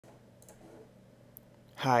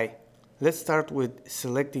Hi, let's start with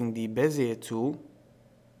selecting the Bezier tool.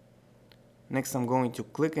 Next I'm going to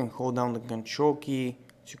click and hold down the Control key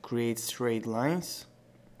to create straight lines.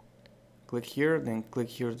 Click here, then click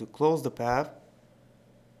here to close the path.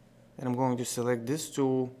 Then I'm going to select this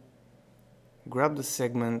tool, grab the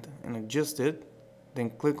segment and adjust it,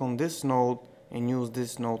 then click on this node and use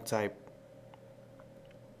this node type.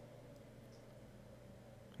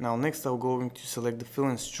 Now next I'm going to select the Fill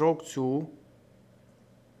and Stroke tool.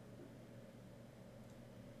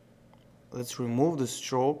 Let's remove the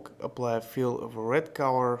stroke, apply a fill of a red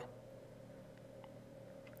color.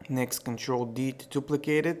 Next Control D to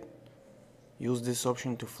duplicate it. Use this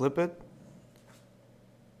option to flip it.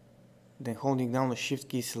 Then holding down the Shift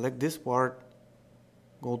key, select this part.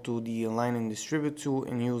 Go to the Align and Distribute tool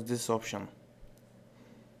and use this option.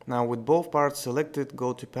 Now with both parts selected,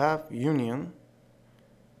 go to Path, Union.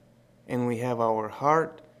 And we have our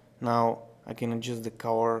heart. Now I can adjust the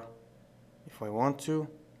color if I want to.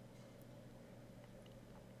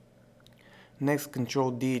 Next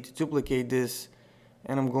Control D to duplicate this,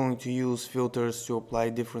 and I'm going to use filters to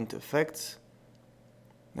apply different effects.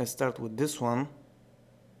 Let's start with this one.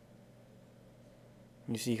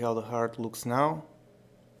 You see how the heart looks now.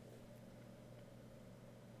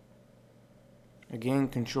 Again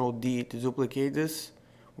Control D to duplicate this.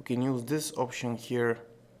 We can use this option here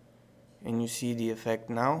and you see the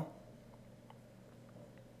effect now.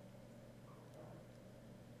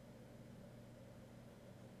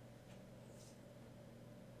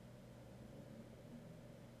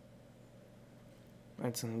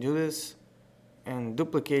 Let's undo this and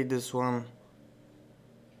duplicate this one.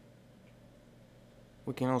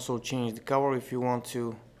 We can also change the color if you want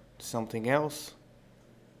to something else.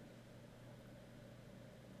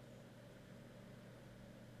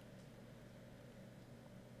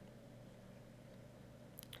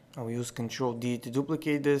 I'll use Control D to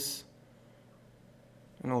duplicate this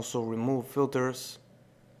and also remove filters.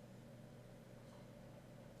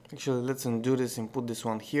 Actually, let's undo this and put this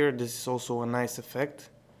one here. This is also a nice effect.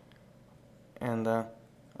 And I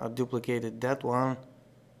duplicated that one.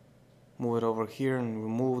 Move it over here and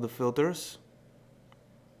remove the filters.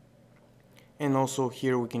 And also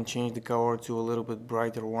here we can change the color to a little bit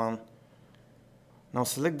brighter one. Now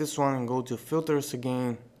select this one and go to Filters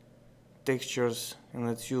again, Textures, and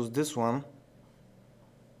let's use this one.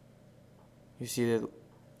 You see the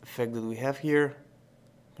effect that we have here.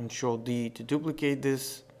 Control D to duplicate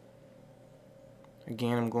this.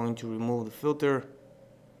 Again, I'm going to remove the filter.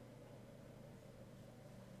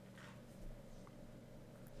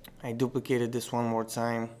 I duplicated this one more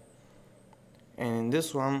time. And in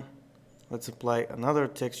this one, let's apply another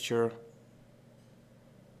texture.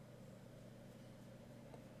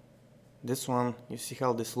 This one, you see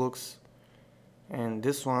how this looks. And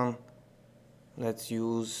this one, let's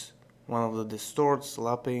use one of the distorts,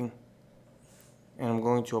 lapping. And I'm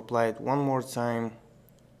going to apply it one more time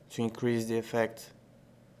to increase the effect.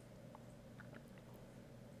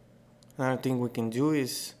 Another thing we can do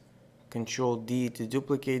is Control D to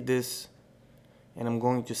duplicate this, and I'm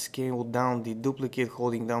going to scale down the duplicate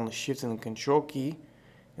holding down the Shift and the Control key,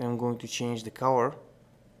 and I'm going to change the color.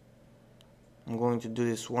 I'm going to do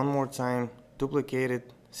this one more time, duplicate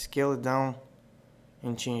it, scale it down,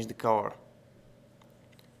 and change the color.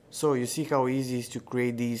 So you see how easy it is to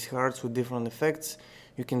create these hearts with different effects.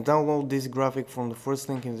 You can download this graphic from the first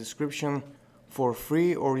link in the description for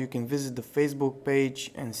free, or you can visit the Facebook page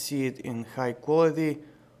and see it in high quality.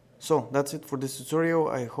 So that's it for this tutorial.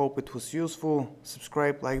 I hope it was useful.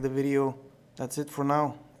 Subscribe, like the video. That's it for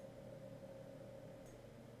now.